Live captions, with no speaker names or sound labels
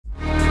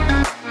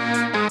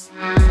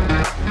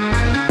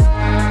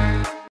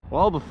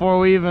Well, before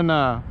we even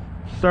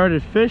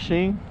started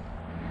fishing,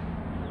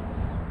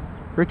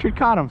 Richard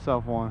caught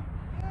himself one.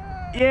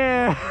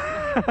 Yeah!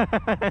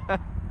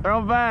 Throw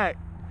him back.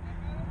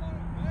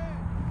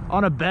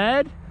 On a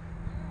bed?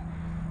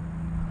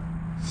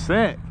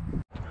 Sick.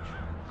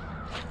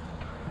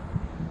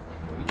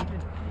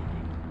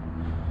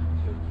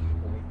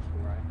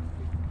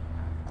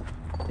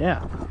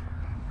 Yeah.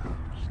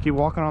 Just keep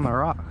walking on the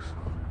rocks.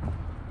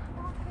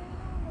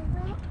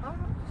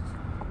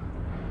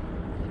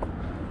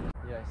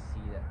 Yeah, I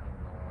see that thing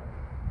in the water.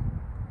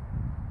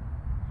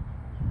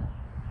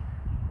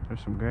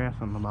 There's some grass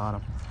on the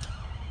bottom.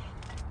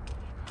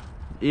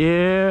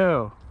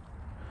 Ew.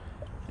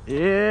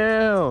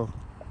 Ew.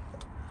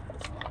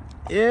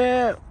 Ew.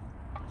 Yeah.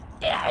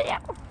 Yeah,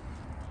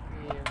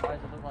 why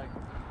does it look like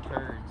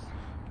turds?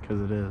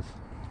 Because it is.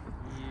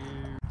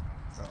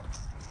 Bro,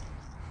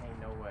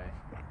 ain't no way.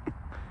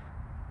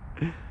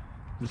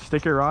 Just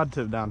stick your rod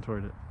tip down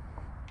toward it.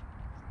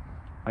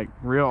 Like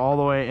reel all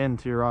the way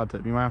into your rod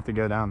tip. You might have to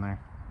go down there.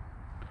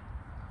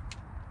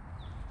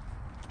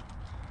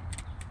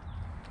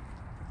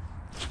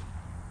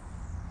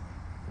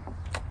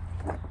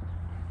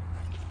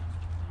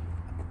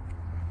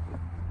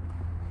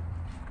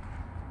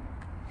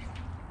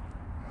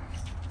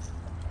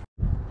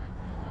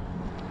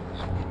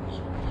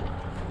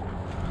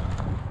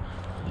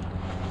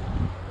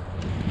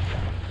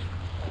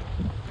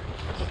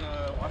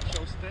 Watch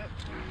your step.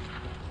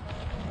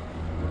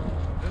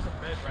 There's a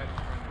bed right in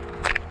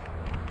front of you.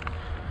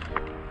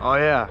 Oh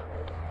yeah,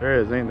 there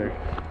is, ain't there?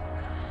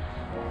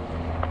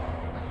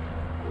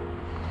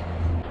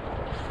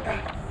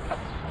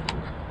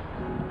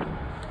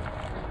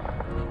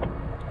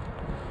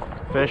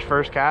 Fish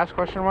first cast,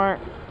 question mark?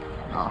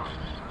 Oh.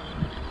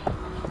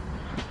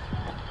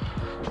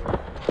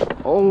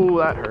 Oh,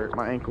 that hurt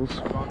my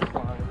ankles.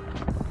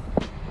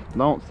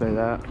 Don't say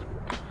that.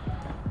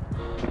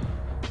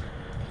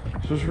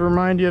 Just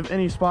remind you of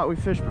any spot we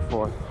fished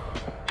before.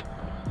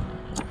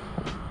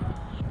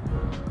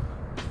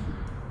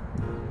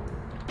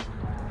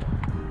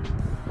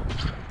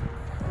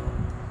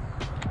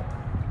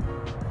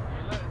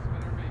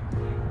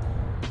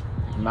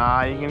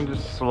 Nah, you can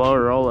just slow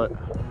roll it.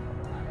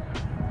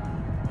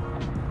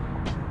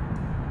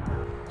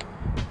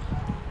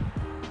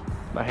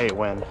 I hate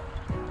wind.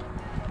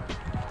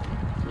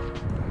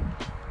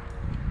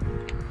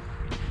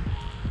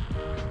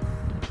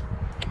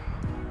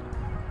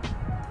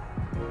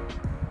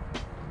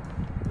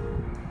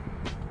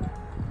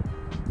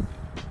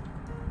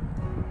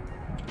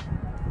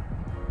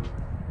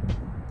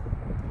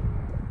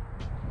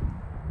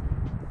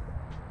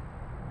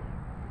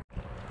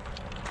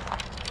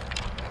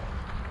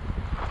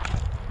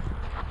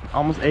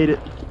 Almost ate it.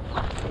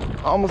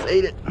 Almost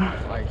ate it.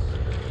 Twice.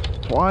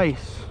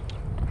 Twice.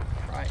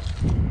 Right.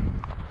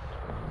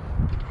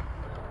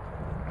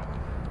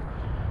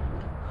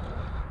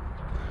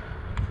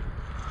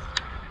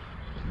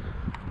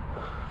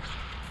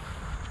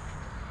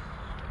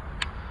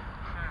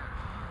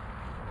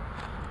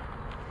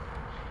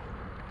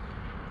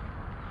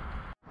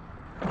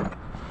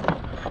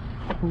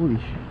 Holy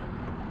shit.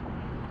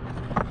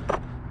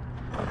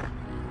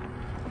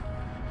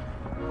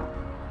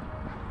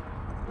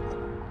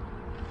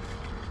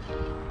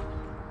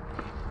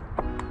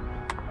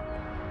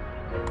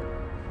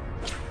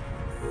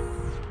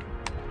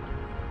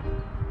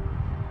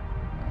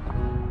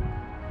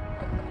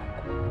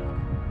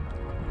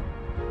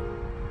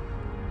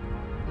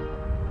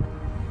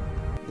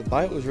 The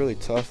bite was really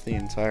tough the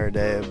entire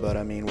day, but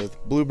I mean, with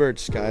bluebird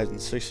skies and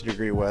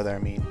 60-degree weather, I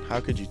mean,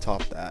 how could you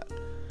top that?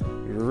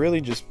 We were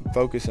really just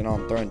focusing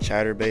on throwing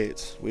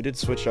chatterbaits. We did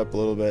switch up a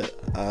little bit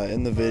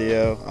in the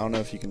video. I don't know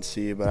if you can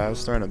see, but I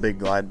was throwing a big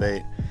glide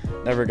bait.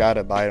 Never got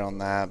a bite on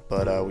that,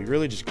 but we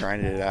really just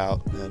grinded it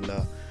out and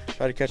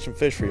tried to catch some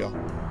fish for y'all.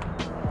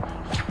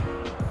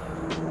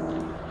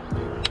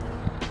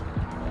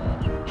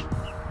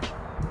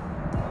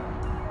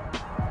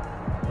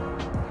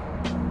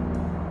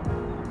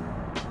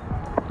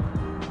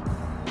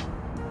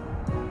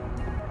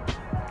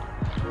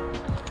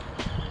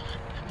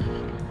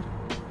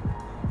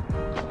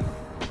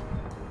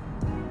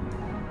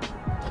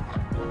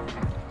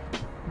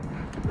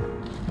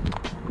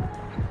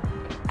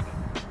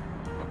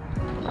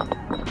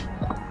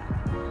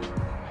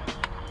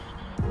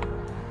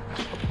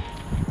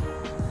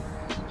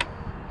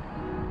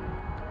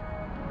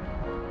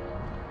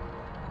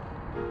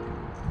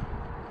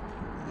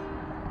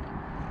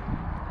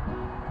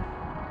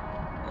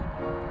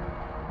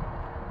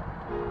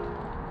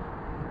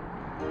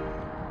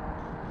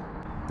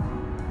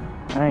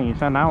 Dang, you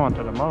sent that one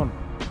to the moon.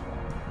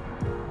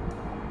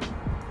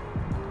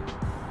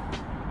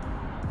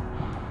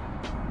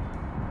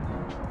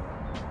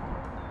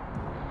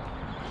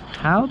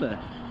 How the?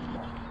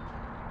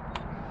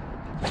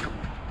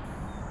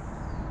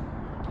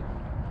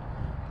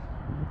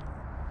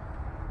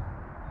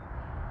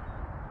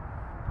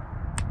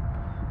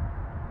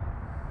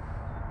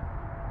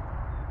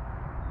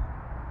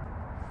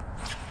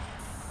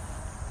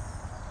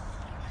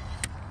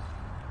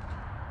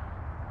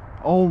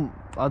 Oh,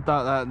 I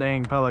thought that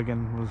dang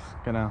pelican was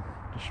gonna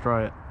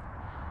destroy it.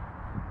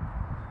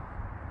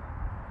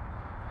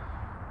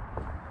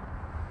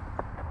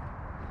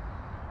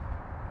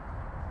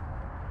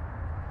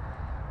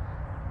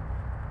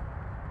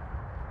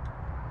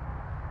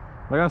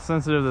 Look how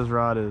sensitive this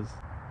rod is.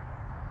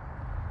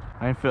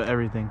 I can feel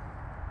everything.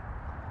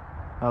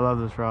 I love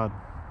this rod.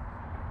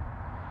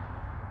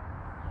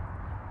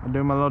 I'm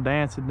doing my little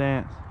dance.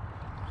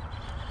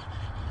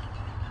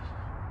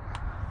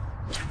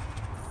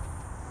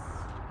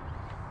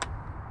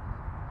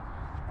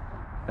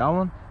 Got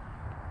one?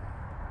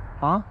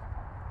 Huh?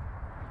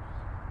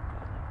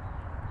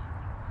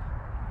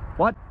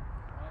 What?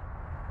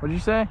 What'd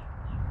you say?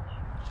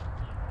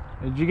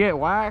 Did you get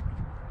whacked?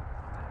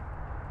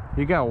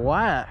 You got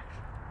whacked.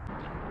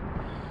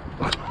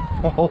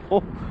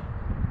 Oh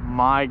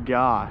my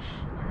gosh.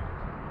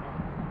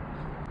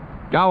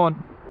 Got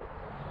one.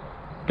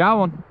 Got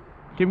one.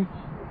 Give me.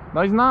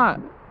 No, he's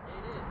not.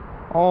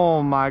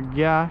 Oh my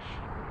gosh.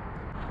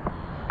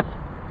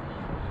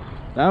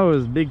 That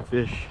was big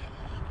fish.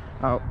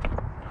 Oh.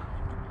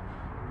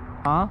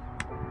 Huh?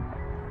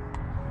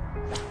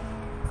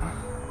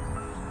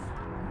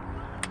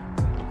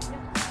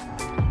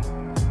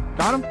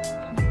 Got him?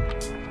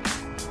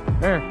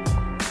 There.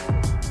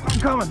 I'm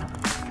coming.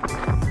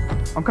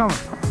 I'm coming.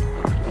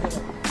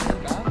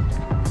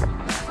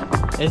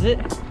 Is it?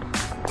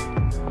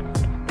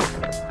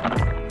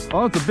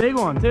 Oh, it's a big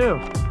one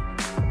too.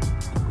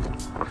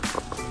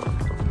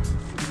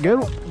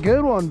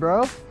 Good one,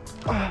 bro.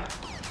 That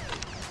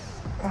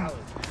was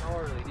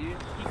gnarly, dude.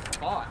 He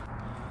fought.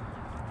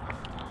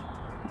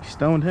 You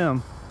stoned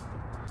him.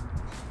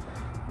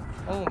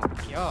 Oh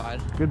my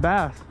god. Good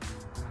bass.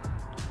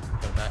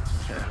 Go back.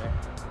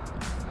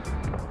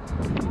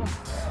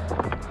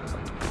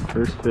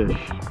 First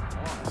fish.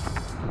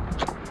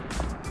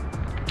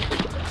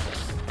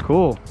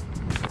 Cool.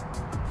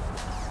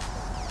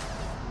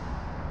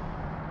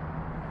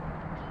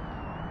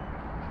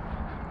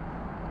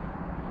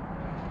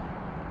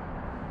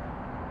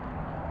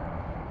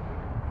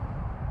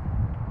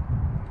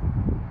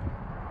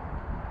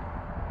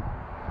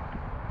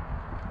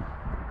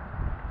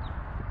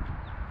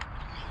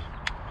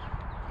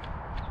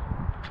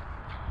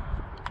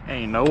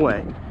 Ain't no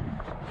way.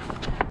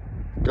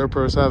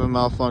 GoPro's having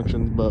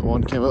malfunctions, but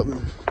one came up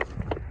and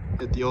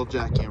hit the old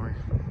jackhammer.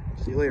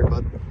 See you later,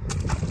 bud.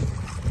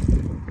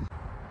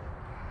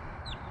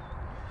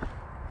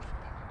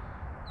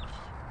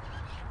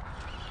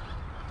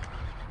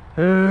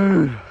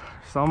 Dude,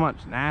 so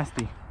much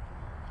nasty.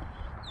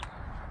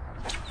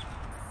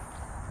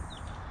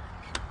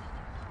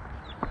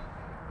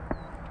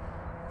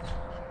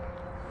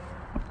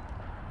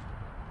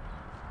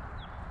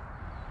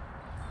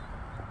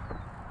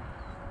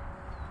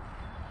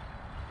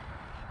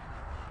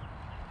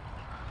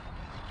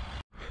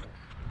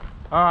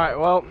 All right,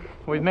 well,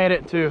 we've made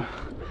it to,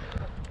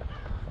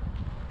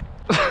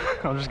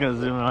 I'm just gonna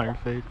zoom in on your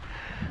face.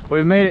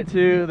 We've made it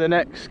to the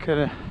next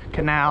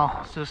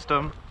canal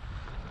system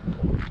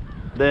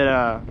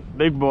that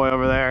big boy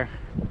over there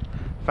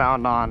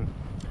found on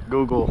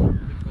Google.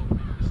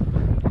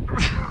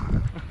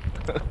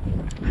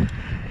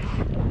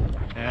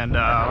 And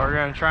we're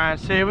gonna try and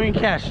see if we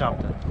can catch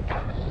something.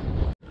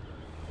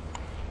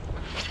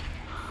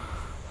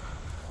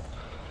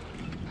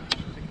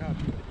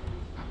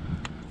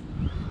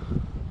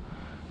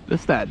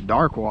 It's that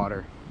dark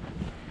water.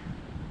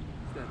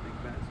 It's that big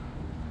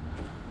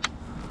bass.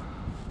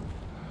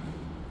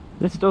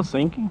 It's still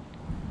sinking?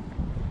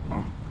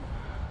 Oh.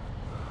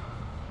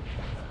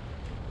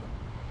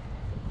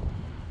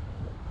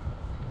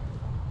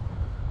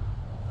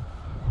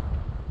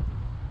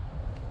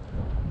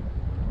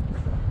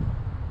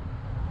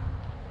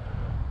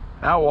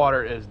 That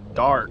water is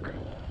dark.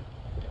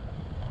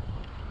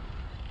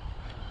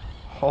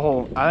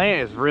 Oh, I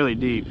think it's really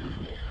deep.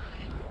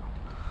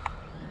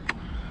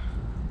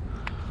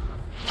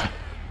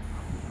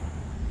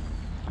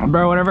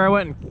 Bro, whenever I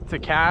went to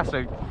cast,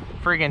 a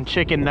friggin'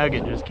 chicken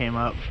nugget just came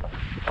up.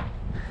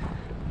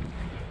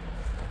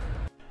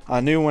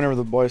 I knew whenever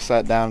the boys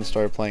sat down and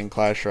started playing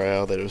Clash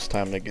Royale that it was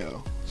time to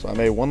go. So I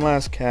made one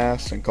last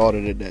cast and called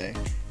it a day.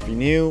 If you're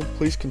new,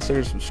 please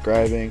consider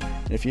subscribing.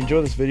 And if you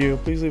enjoyed this video,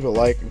 please leave a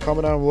like and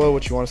comment down below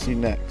what you want to see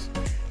next.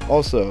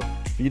 Also,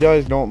 if you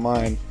guys don't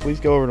mind, please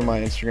go over to my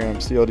Instagram,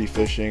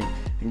 cldfishing,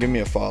 and give me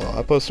a follow.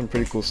 I post some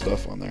pretty cool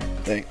stuff on there.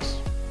 Thanks.